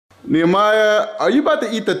Nehemiah, are you about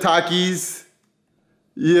to eat the Takis?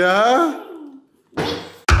 Yeah?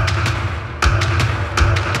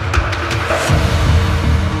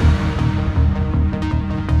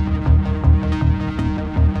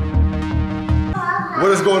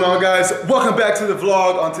 What is going on, guys? Welcome back to the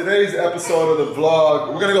vlog. On today's episode of the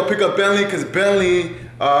vlog, we're gonna go pick up Bentley because Bentley,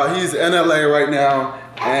 he's in LA right now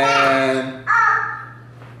and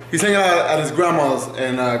he's hanging out at his grandma's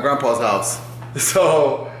and grandpa's house.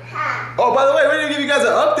 So, oh, by the way, we're gonna give you guys an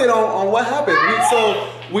update on what happened.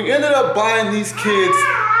 We ended up buying these kids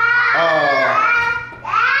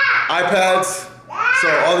iPads. So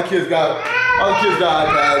all the kids got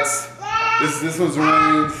iPads. This was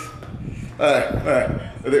Rain's.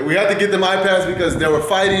 We had to get them iPads because they were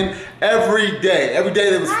fighting every day. Every day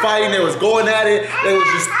they was fighting, they was going at it, they was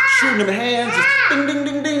just shooting them hands, just ding, ding,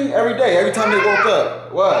 ding, ding, every day, every time they woke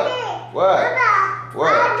up. What?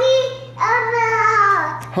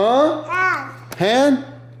 Huh? Hand?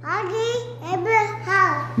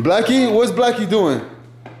 Blackie? What's Blackie doing?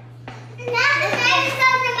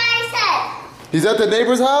 He's at the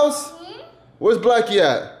neighbor's house? Where's Blackie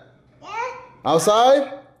at?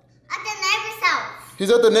 Outside? He's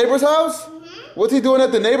at the neighbor's house? Mm-hmm. What's he doing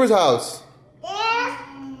at the neighbor's house?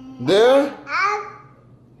 There?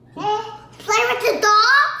 Playing with the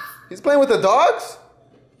dogs? He's playing with the dogs?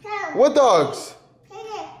 What dogs?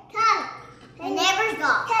 The neighbor's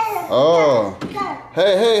dogs. Oh.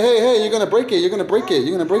 Hey, you're gonna break it.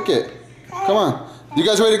 Come on. You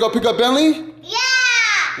guys ready to go pick up Bentley?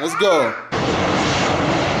 Yeah! Let's go.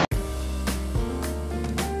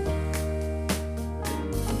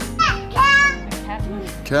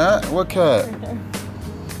 Cat? What cat?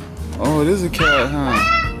 Oh, it is a cat, huh?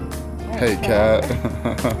 Hey, cat.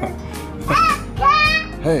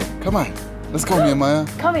 Hey, come on. Let's go, Nehemiah.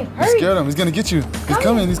 Coming, hurry. You scared him. He's gonna get you. He's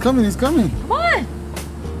coming. Come on.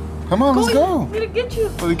 Come on, let's go. I'm gonna get you.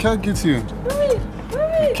 Oh, the cat gets you. Hurry.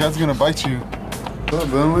 The cat's gonna bite you. What's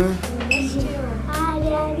up, Bentley? Hi,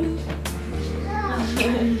 Daddy. What's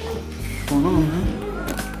going on, man?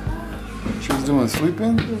 She was doing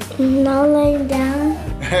sleeping? No, laying down.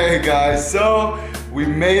 Hey guys, so we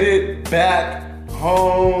made it back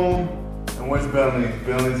home. And where's Bentley?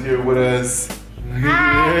 Bentley's here with us.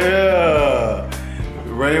 Yeah.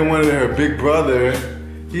 Rain wanted her big brother.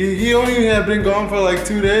 He only had been gone for like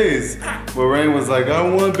 2 days. But Rain was like, I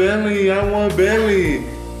want Bentley.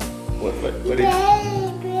 What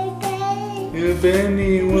yeah,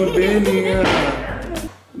 Bentley, you want Bentley. Yeah.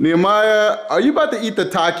 Nehemiah, are you about to eat the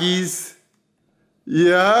Takis?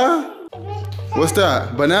 Yeah? What's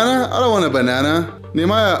that? Banana? I don't want a banana.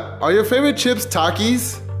 Nehemiah, are your favorite chips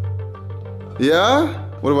Takis? Yeah?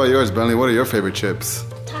 What about yours, Bentley? What are your favorite chips?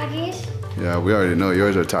 Takis. Yeah, we already know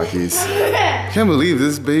yours are Takis. Can't believe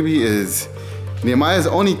this baby is... Nehemiah's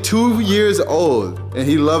only 2 years old and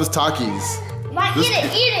he loves Takis. Eat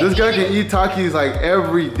it. This guy can eat Takis like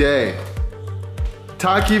every day.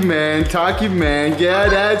 Taki man, yeah,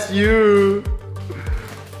 that's you.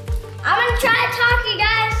 I'm gonna try a Taki,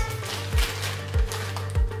 guys.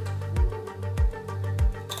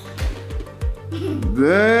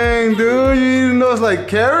 Dang, dude, you eating those like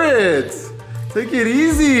carrots. Take it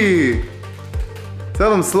easy. Tell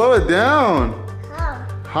them slow it down. Oh.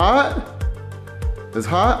 Hot? It's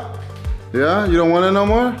hot? Yeah, you don't want it no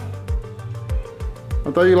more?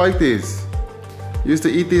 I thought you liked these. You used to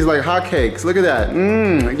eat these like hotcakes. Look at that.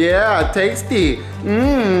 Mmm, yeah, tasty.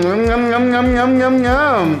 Mmm,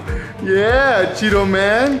 yum. Yeah, Cheeto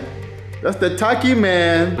man. That's the Taki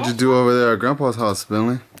man. What'd you do over there at Grandpa's house,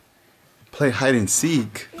 Bentley? Play hide and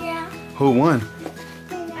seek. Yeah. Who won?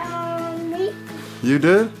 Me. You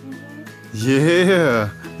did? Mm-hmm.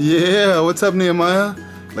 Yeah. What's up, Nehemiah?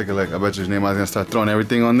 Look, I bet you Nehemiah's gonna start throwing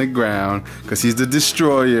everything on the ground because he's the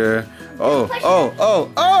destroyer. Oh.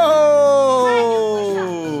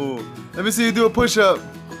 Let me see you do a push-up.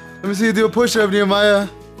 Nehemiah.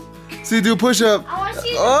 See you do a push-up. I want to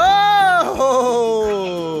see Oh!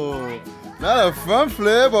 Not a front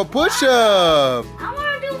flip, a push-up. I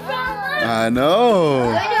want to do front flip. I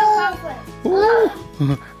know.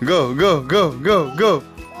 Go.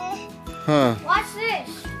 Huh. Watch this.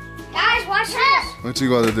 Guys, watch this. What you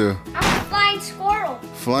got to do? I'm a flying squirrel.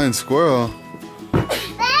 Flying squirrel?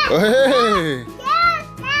 Hey!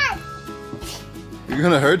 You're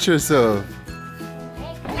gonna hurt yourself.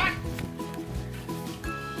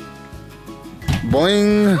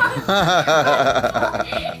 Boing!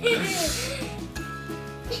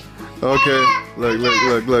 Okay,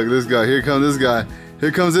 look, this guy. Here comes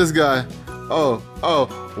this guy. Oh,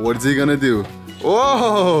 what is he gonna do?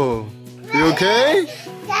 Whoa! You okay?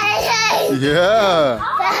 Yeah.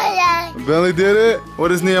 Bentley did it?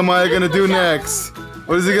 What is Nehemiah gonna do next?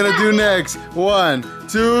 What is he gonna do next? 1,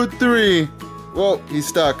 2, 3. Whoa, he's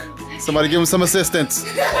stuck. Somebody give him some assistance.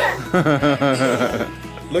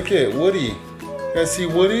 Look at Woody. You guys see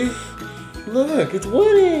Woody? Look, it's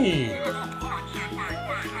Woody.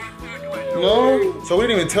 No? So we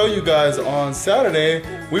didn't even tell you guys on Saturday,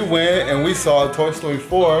 we went and we saw Toy Story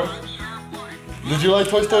 4. Did you like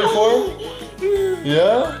Toy Story 4?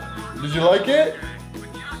 Yeah? Did you like it?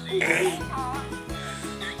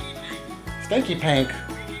 Stinky Pank.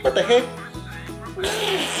 What the heck?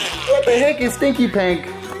 What the heck is Stinky Pank?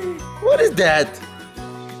 What is that?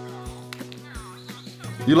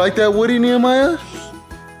 You like that Woody, Nehemiah?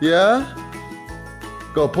 Yeah?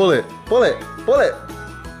 Go pull it. Pull it. Pull it.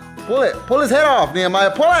 Pull it. Pull his head off,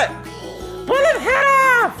 Nehemiah. Pull it. Pull his head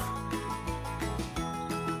off.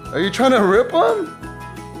 Are you trying to rip him?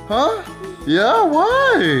 Huh? Yeah,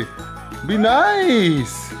 why? Be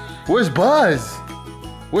nice. Where's Buzz?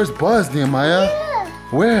 Where's Buzz, Nehemiah? Yeah.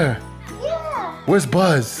 Where? Yeah. Where's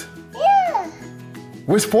Buzz? Yeah.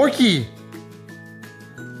 Where's Forky?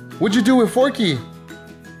 What'd you do with Forky?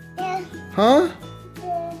 Yeah. Huh?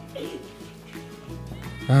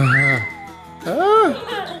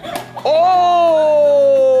 Oh!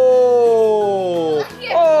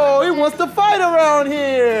 Oh, he wants to fight around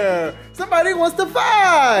here. Somebody wants to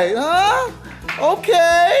fight, huh?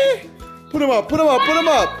 Okay. Put him up, put him up, put him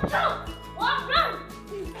up.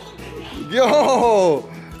 Yo!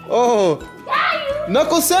 Oh!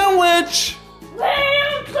 Knuckle sandwich!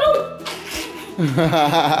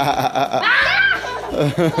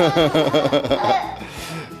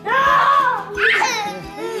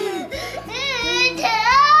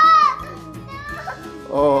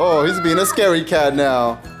 Oh, he's being a scary cat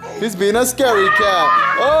now. He's being a scary cat.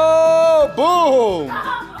 Oh, boom!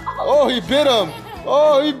 Oh, he bit him.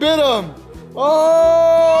 Oh, he bit him.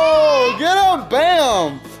 Oh, get him!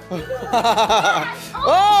 Bam!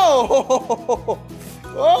 Oh!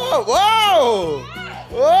 Oh, wow!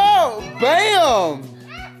 Oh, bam!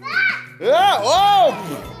 Yeah, oh!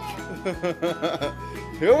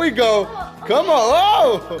 Here we go. Come on.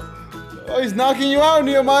 Oh! Oh, he's knocking you out,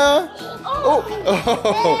 Nehemiah. Oh!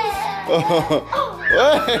 Oh.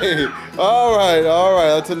 Hey! All right,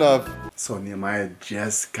 that's enough. So Nehemiah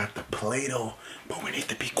just got the Play-Doh, but we need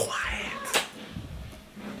to be quiet.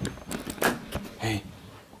 Hey,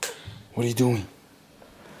 what are you doing?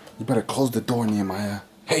 You better close the door, Nehemiah.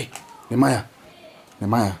 Hey, Nehemiah.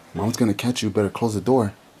 Nehemiah, Mom's gonna catch you. Better close the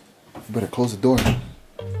door. You better close the door.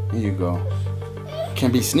 Here you go.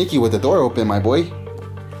 Can't be sneaky with the door open, my boy.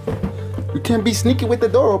 You can't be sneaky with the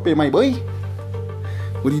door open, my boy.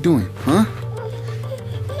 What are you doing, huh?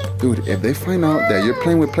 Dude, if they find out that you're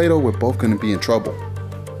playing with Play-Doh, we're both gonna be in trouble.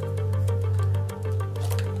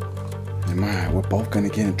 Nehemiah, we're both gonna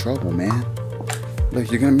get in trouble, man.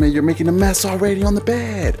 Look, you're making a mess already on the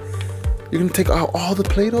bed. You're gonna take out all the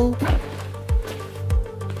Play-Doh?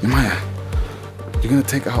 Nehemiah, you're gonna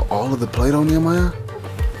take out all of the Play-Doh, Nehemiah?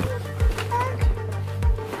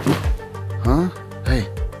 Huh? Hey,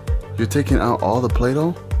 you're taking out all the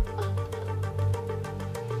Play-Doh?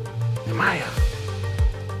 Nehemiah.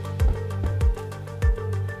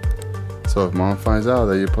 So if Mom finds out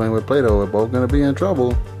that you're playing with Play-Doh, we're both gonna be in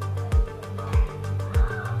trouble.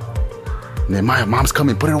 Nehemiah, Mom's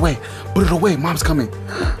coming. Put it away. Put it away. Mom's coming.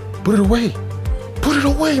 Put it away. Put it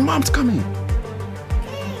away. Mom's coming.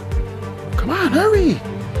 Come on, hurry.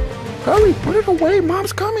 Hurry. Put it away.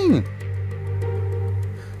 Mom's coming.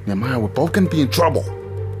 Nehemiah, we're both gonna be in trouble.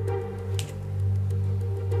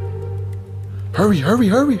 Hurry, hurry,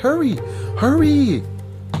 hurry, hurry. Hurry.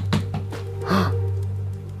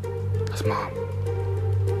 That's Mom.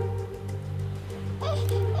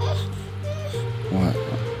 What?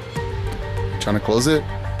 Trying to close it?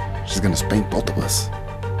 She's gonna spank both of us.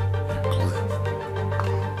 Close it.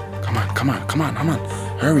 Come on, come on, come on, come on.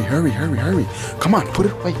 Hurry, hurry, hurry, hurry. Come on, put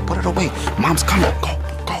it away, put it away. Mom's coming. Go,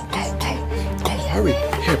 go, go, go. Go, hurry.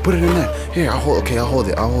 Here, put it in there. Here, I'll hold it,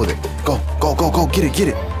 I'll hold it. Go, go, go, go, get it, get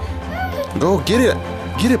it. Go, get it.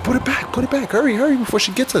 Get it, put it back, Hurry, hurry, before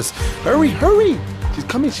she gets us. Hurry, hurry. She's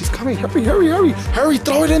coming, Hurry, hurry, hurry. Hurry,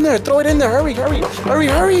 throw it in there, Hurry, hurry, hurry,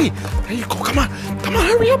 hurry. There you go, come on,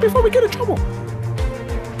 hurry up before we get in trouble.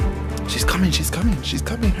 She's coming,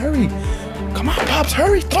 hurry. Come on, Pops,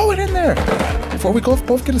 hurry, throw it in there. Before we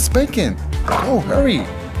both get a spanking. Go, hurry.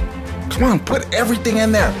 Come on, put everything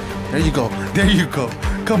in there. There you go.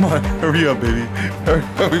 Come on, hurry up, baby. Hurry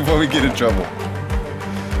up before we get in trouble.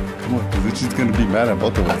 Come on, because she's gonna be mad at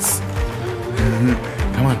both of us.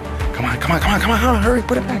 Come on, hurry,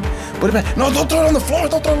 put it back. No, don't throw it on the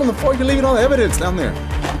floor, you're leaving all the evidence down there.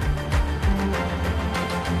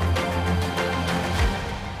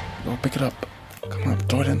 Go pick it up. Come on,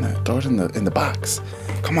 throw it in there. Throw it in the box.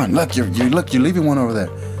 Come on, look, you're leaving one over there.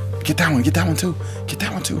 Get that one too. Get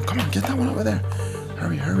that one too. Come on, get that one over there.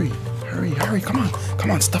 Hurry, hurry, hurry, hurry. Come on, come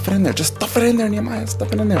on, stuff it in there. Just stuff it in there, Nehemiah.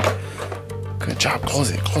 Stuff it in there. Good job. Close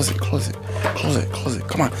it, close it, close it, close it, close it.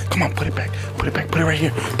 Come on, come on, put it back, put it back, put it right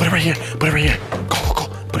here, put it right here, put it right here. Go, go, go.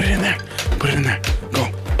 Put it in there. Put it in there. Go,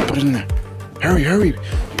 put it in there. Hurry, hurry.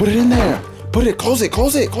 Put it in there. Put it, close it,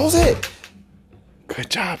 close it, close it. Good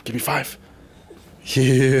job. Give me 5.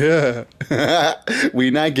 Yeah.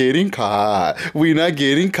 We not getting caught. We not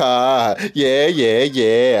getting caught. Yeah, yeah,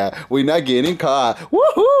 yeah. We not getting caught.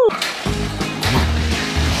 Woohoo! Come on.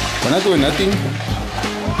 We're not doing nothing.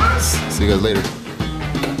 See you guys later.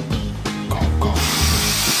 Go, go.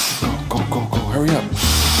 Go, go, go, go. Hurry up.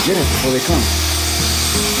 Get it before they come.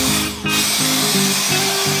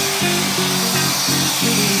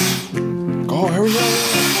 Go, hurry up.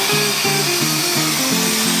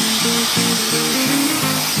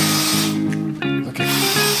 Okay.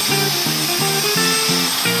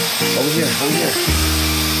 Over here, over here.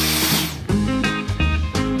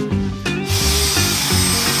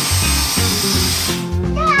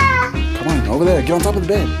 Come on, over there. Get on top of the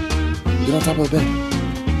bed. Get on top of the bed.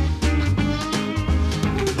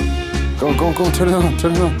 Go, go, go. Turn it on.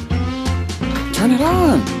 Turn it on. Turn it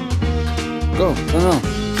on. Go, turn it on.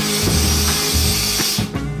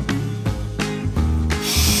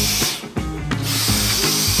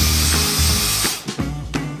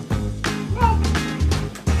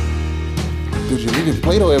 Dude, you're leaving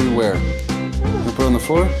Play-Doh everywhere. You put it on the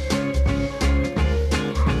floor?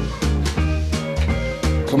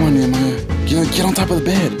 Come on, Nehemiah. Get on top of the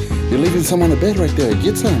bed. You're leaving some on the bed right there.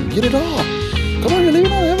 Get some. Get it all. Come on, you're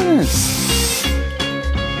leaving all the evidence.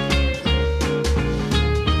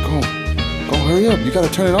 Go. Go, hurry up. You gotta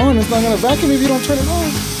turn it on. It's not gonna vacuum if you don't turn it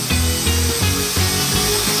on.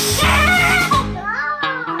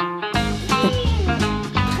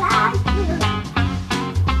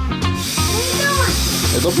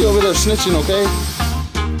 Hey, don't be over there snitching, okay?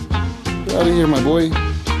 Get out of here, my boy.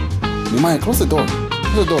 Nehemiah, close the door.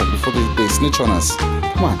 Close the door before they snitch on us.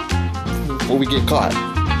 Come on. Before we get caught.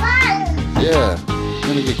 Yeah,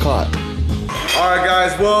 we're gonna get caught. Alright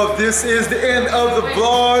guys, well this is the end of the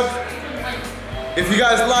vlog. If you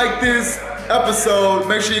guys like this episode,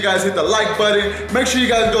 make sure you guys hit the like button. Make sure you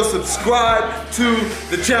guys go subscribe to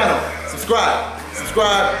the channel. Subscribe,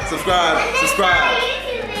 subscribe, subscribe, subscribe.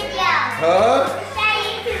 Huh?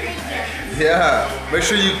 Yeah, make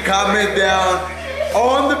sure you comment down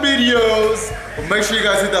on the videos. But make sure you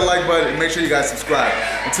guys hit that like button and make sure you guys subscribe.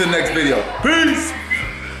 Until the next video, peace!